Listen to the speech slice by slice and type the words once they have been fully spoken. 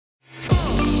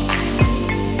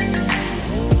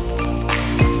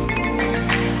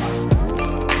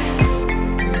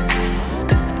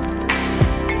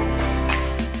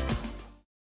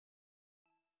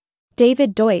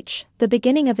David Deutsch, The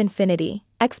Beginning of Infinity,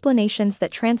 Explanations that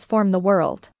Transform the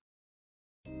World.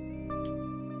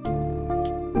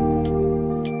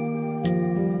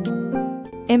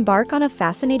 Embark on a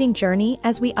fascinating journey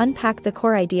as we unpack the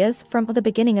core ideas from The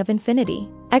Beginning of Infinity,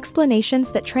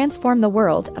 Explanations that Transform the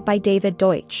World by David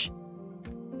Deutsch.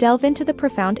 Delve into the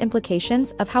profound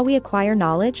implications of how we acquire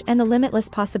knowledge and the limitless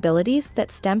possibilities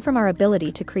that stem from our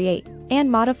ability to create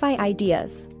and modify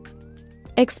ideas.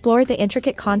 Explore the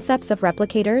intricate concepts of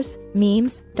replicators,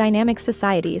 memes, dynamic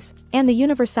societies, and the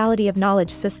universality of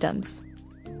knowledge systems.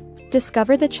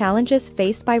 Discover the challenges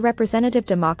faced by representative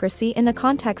democracy in the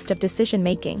context of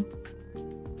decision-making.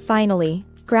 Finally,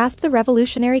 grasp the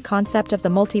revolutionary concept of the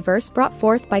multiverse brought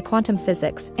forth by quantum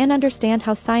physics and understand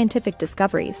how scientific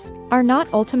discoveries are not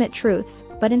ultimate truths,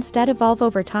 but instead evolve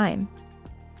over time.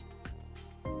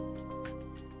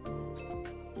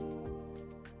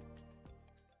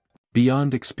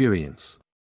 Beyond experience.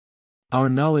 Our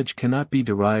knowledge cannot be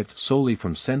derived solely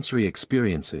from sensory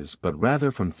experiences but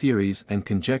rather from theories and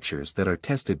conjectures that are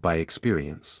tested by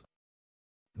experience.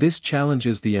 This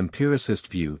challenges the empiricist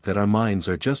view that our minds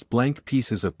are just blank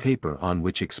pieces of paper on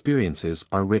which experiences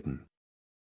are written.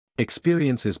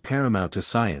 Experience is paramount to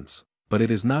science, but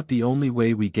it is not the only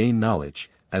way we gain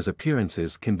knowledge, as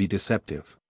appearances can be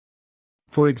deceptive.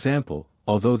 For example,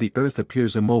 although the Earth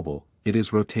appears immobile, it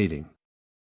is rotating.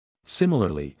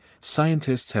 Similarly,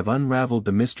 scientists have unraveled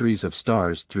the mysteries of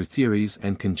stars through theories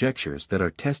and conjectures that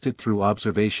are tested through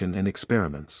observation and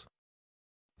experiments.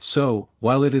 So,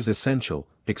 while it is essential,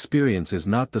 experience is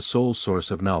not the sole source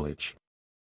of knowledge.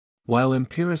 While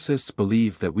empiricists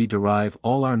believe that we derive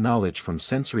all our knowledge from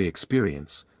sensory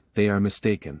experience, they are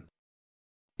mistaken.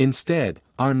 Instead,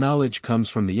 our knowledge comes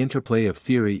from the interplay of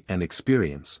theory and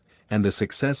experience, and the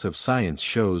success of science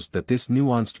shows that this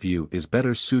nuanced view is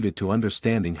better suited to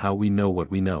understanding how we know what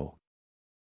we know.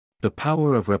 The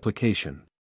power of replication.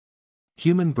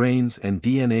 Human brains and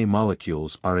DNA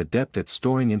molecules are adept at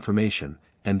storing information,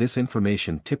 and this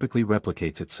information typically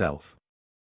replicates itself.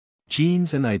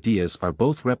 Genes and ideas are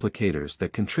both replicators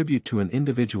that contribute to an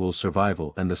individual's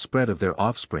survival and the spread of their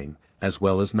offspring, as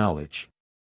well as knowledge.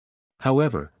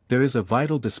 However, there is a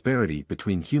vital disparity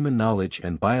between human knowledge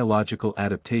and biological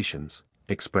adaptations,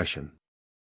 expression.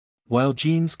 While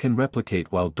genes can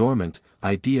replicate while dormant,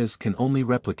 ideas can only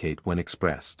replicate when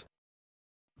expressed.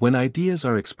 When ideas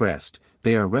are expressed,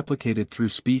 they are replicated through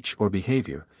speech or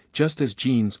behavior, just as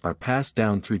genes are passed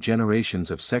down through generations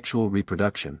of sexual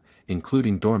reproduction,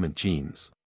 including dormant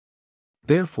genes.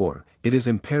 Therefore, it is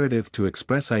imperative to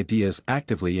express ideas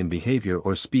actively in behavior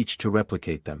or speech to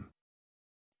replicate them.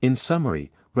 In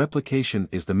summary, replication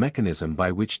is the mechanism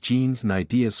by which genes and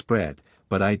ideas spread,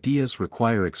 but ideas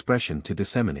require expression to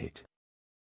disseminate.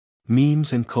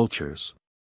 Memes and cultures.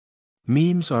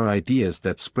 Memes are ideas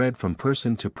that spread from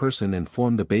person to person and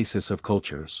form the basis of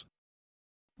cultures.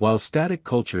 While static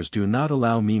cultures do not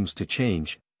allow memes to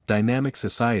change, dynamic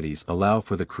societies allow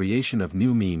for the creation of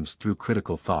new memes through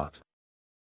critical thought.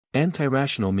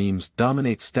 Anti-rational memes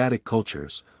dominate static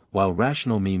cultures, while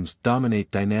rational memes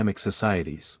dominate dynamic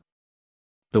societies.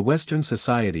 The Western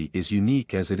society is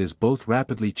unique as it is both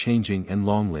rapidly changing and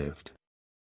long-lived.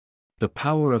 The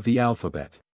power of the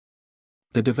alphabet.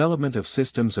 The development of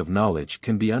systems of knowledge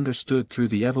can be understood through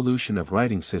the evolution of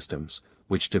writing systems,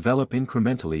 which develop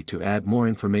incrementally to add more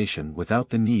information without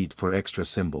the need for extra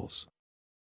symbols.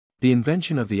 The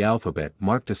invention of the alphabet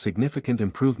marked a significant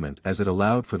improvement as it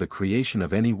allowed for the creation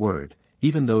of any word,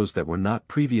 even those that were not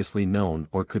previously known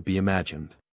or could be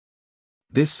imagined.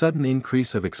 This sudden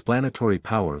increase of explanatory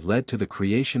power led to the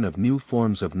creation of new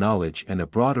forms of knowledge and a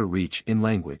broader reach in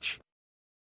language.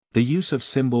 The use of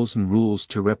symbols and rules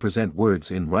to represent words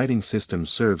in writing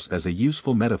systems serves as a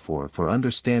useful metaphor for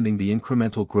understanding the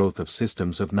incremental growth of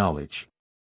systems of knowledge.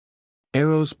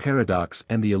 Arrow's paradox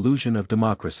and the illusion of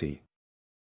democracy.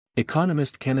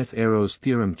 Economist Kenneth Arrow's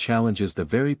theorem challenges the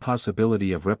very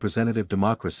possibility of representative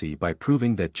democracy by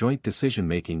proving that joint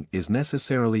decision-making is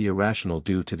necessarily irrational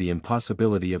due to the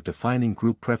impossibility of defining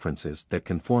group preferences that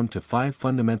conform to 5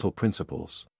 fundamental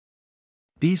principles.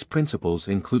 These principles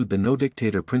include the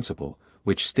no-dictator principle,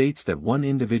 which states that one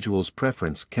individual's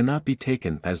preference cannot be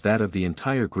taken as that of the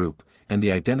entire group, and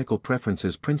the identical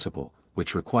preferences principle,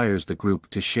 which requires the group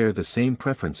to share the same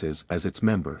preferences as its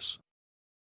members.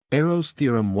 Arrow's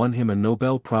theorem won him a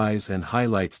Nobel Prize and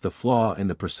highlights the flaw in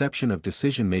the perception of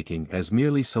decision-making as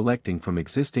merely selecting from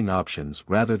existing options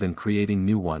rather than creating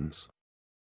new ones.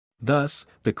 Thus,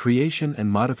 the creation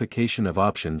and modification of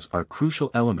options are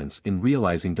crucial elements in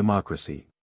realizing democracy.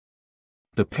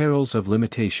 The Perils of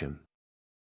Limitation.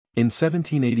 In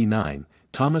 1789,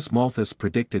 Thomas Malthus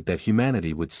predicted that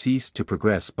humanity would cease to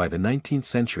progress by the 19th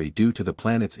century due to the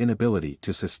planet's inability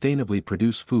to sustainably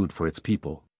produce food for its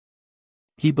people.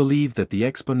 He believed that the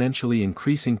exponentially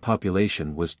increasing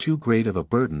population was too great of a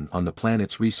burden on the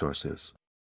planet's resources.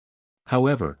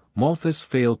 However, Malthus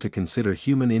failed to consider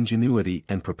human ingenuity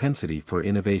and propensity for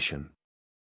innovation.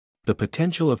 The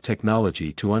potential of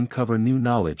technology to uncover new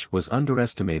knowledge was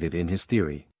underestimated in his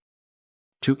theory.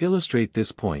 To illustrate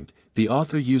this point, the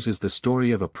author uses the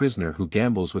story of a prisoner who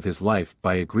gambles with his life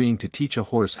by agreeing to teach a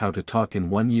horse how to talk in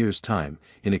 1 year's time,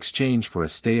 in exchange for a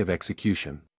stay of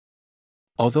execution.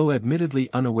 Although admittedly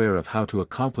unaware of how to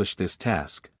accomplish this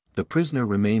task, the prisoner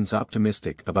remains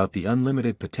optimistic about the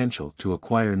unlimited potential to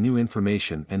acquire new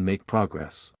information and make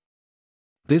progress.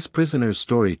 This prisoner's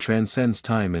story transcends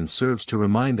time and serves to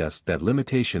remind us that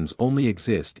limitations only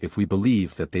exist if we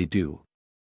believe that they do.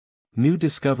 New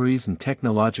discoveries and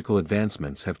technological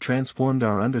advancements have transformed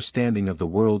our understanding of the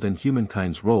world and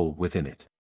humankind's role within it.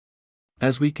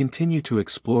 As we continue to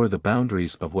explore the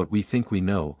boundaries of what we think we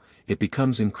know, it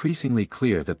becomes increasingly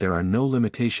clear that there are no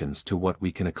limitations to what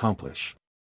we can accomplish.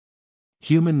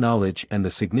 Human knowledge and the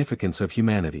significance of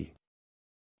humanity.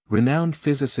 Renowned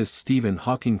physicist Stephen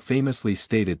Hawking famously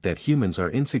stated that humans are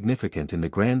insignificant in the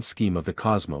grand scheme of the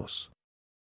cosmos.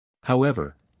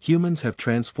 However, humans have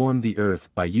transformed the Earth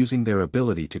by using their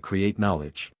ability to create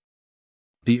knowledge.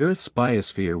 The Earth's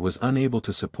biosphere was unable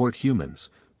to support humans,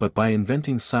 but by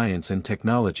inventing science and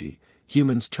technology,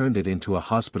 humans turned it into a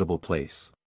hospitable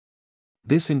place.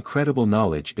 This incredible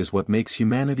knowledge is what makes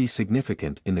humanity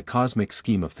significant in the cosmic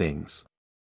scheme of things.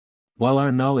 While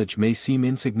our knowledge may seem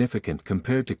insignificant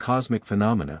compared to cosmic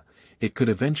phenomena, it could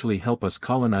eventually help us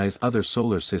colonize other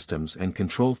solar systems and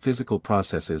control physical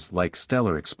processes like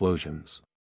stellar explosions.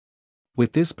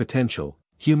 With this potential,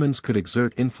 humans could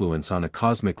exert influence on a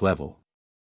cosmic level.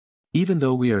 Even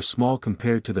though we are small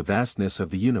compared to the vastness of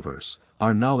the universe,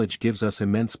 our knowledge gives us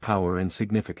immense power and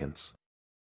significance.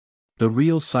 The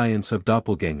real science of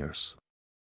doppelgängers.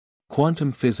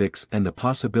 Quantum physics and the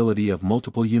possibility of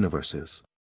multiple universes.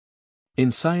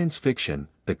 In science fiction,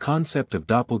 the concept of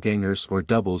doppelgängers or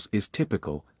doubles is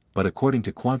typical, but according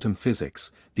to quantum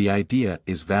physics, the idea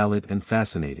is valid and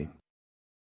fascinating.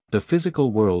 The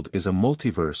physical world is a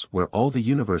multiverse where all the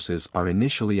universes are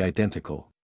initially identical.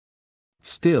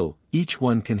 Still, each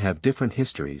one can have different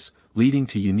histories, leading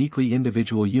to uniquely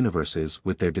individual universes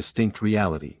with their distinct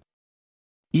reality.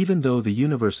 Even though the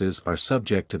universes are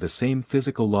subject to the same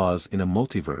physical laws in a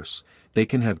multiverse, they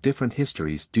can have different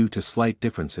histories due to slight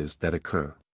differences that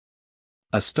occur.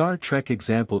 A Star Trek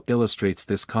example illustrates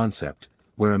this concept,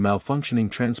 where a malfunctioning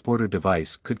transporter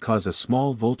device could cause a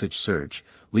small voltage surge,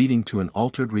 leading to an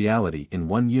altered reality in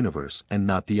one universe and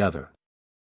not the other.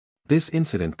 This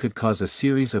incident could cause a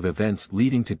series of events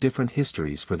leading to different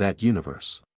histories for that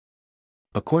universe.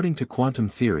 According to quantum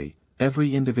theory,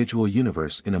 every individual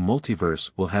universe in a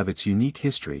multiverse will have its unique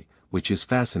history, which is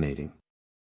fascinating.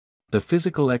 The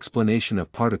physical explanation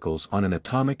of particles on an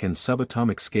atomic and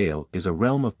subatomic scale is a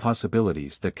realm of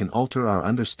possibilities that can alter our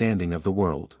understanding of the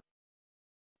world.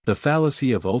 The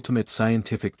fallacy of ultimate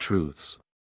scientific truths.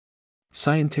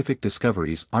 Scientific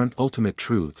discoveries aren't ultimate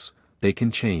truths, they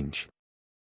can change.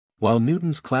 While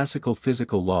Newton's classical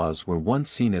physical laws were once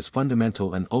seen as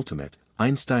fundamental and ultimate,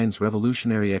 Einstein's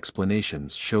revolutionary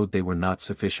explanations showed they were not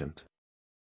sufficient.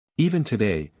 Even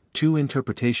today, two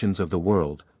interpretations of the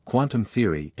world, quantum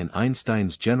theory and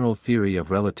Einstein's general theory of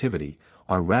relativity,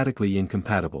 are radically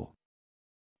incompatible.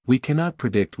 We cannot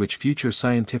predict which future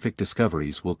scientific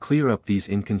discoveries will clear up these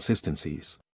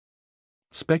inconsistencies.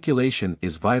 Speculation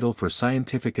is vital for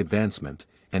scientific advancement,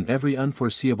 and every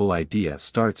unforeseeable idea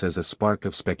starts as a spark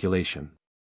of speculation.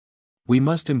 We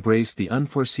must embrace the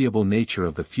unforeseeable nature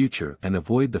of the future and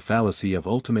avoid the fallacy of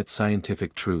ultimate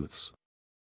scientific truths.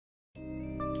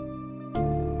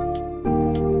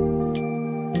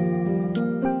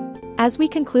 As we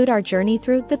conclude our journey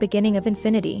through the beginning of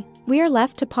infinity, we are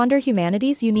left to ponder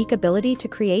humanity's unique ability to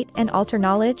create and alter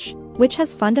knowledge, which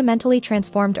has fundamentally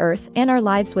transformed Earth and our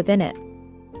lives within it.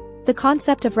 The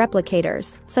concept of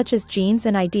replicators, such as genes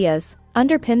and ideas,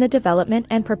 underpin the development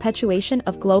and perpetuation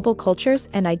of global cultures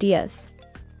and ideas.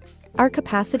 Our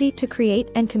capacity to create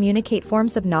and communicate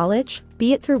forms of knowledge,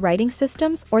 be it through writing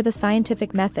systems or the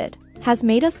scientific method, has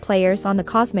made us players on the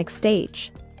cosmic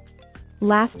stage.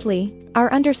 Lastly,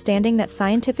 our understanding that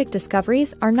scientific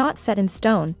discoveries are not set in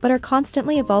stone but are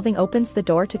constantly evolving opens the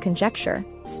door to conjecture,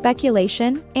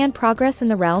 speculation, and progress in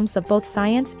the realms of both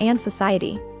science and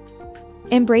society.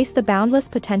 Embrace the boundless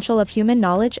potential of human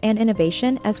knowledge and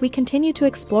innovation as we continue to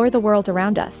explore the world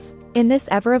around us, in this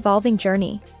ever-evolving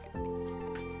journey.